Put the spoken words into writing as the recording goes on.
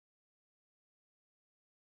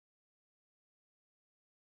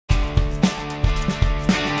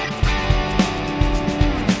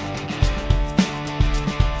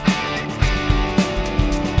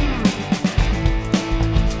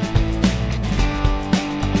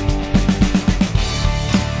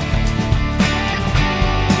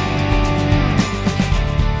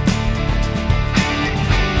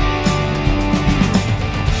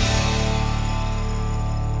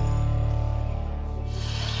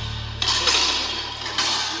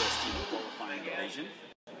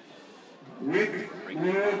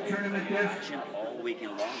action all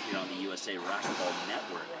weekend long here on the USA Racquetball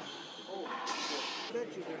Network. The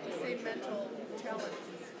same mental challenges.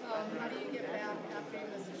 How do you get back after you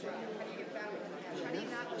miss a shot? How do you get back in the match? How do you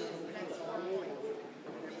not lose the next 4 points?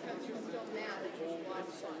 Because you're still mad that you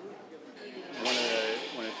lost one.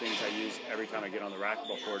 One of the things I use every time I get on the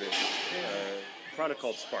racquetball court is a product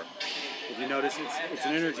called Spark. If you notice, it's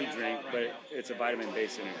an energy drink, but it's a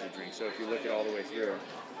vitamin-based energy drink. So if you look it all the way through,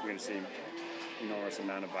 you're going to see enormous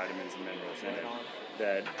amount of vitamins and minerals in it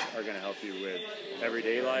that are going to help you with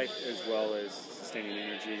everyday life, as well as sustaining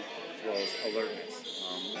energy, as well as alertness.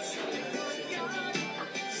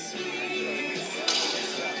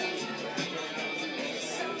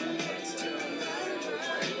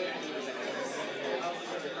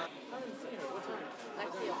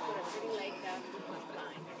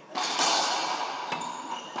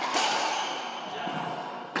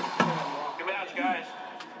 Guys.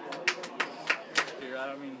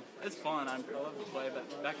 I mean, it's fun. I love to play,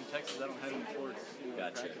 but back in Texas, I don't have any courts.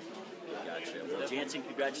 Gotcha. Well, Jansen,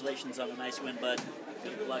 congratulations on a nice win, bud.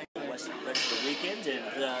 Good luck the rest of the weekend. And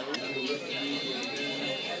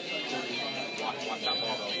watch that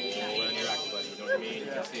ball, though. You know, learn your act, but you know what I mean? You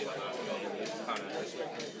can see it. It's kind of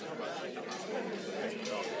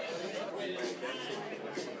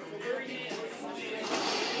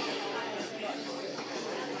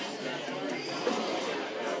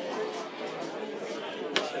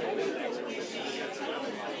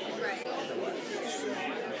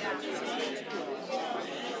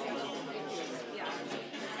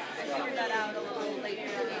That out a little later.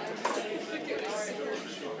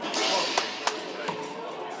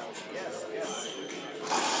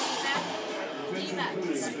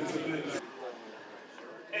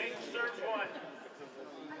 Eight, search one.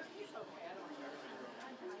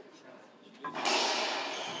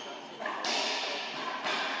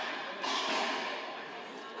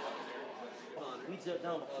 We jump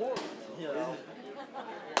down the court, you know,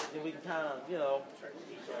 and we can kind of, you know.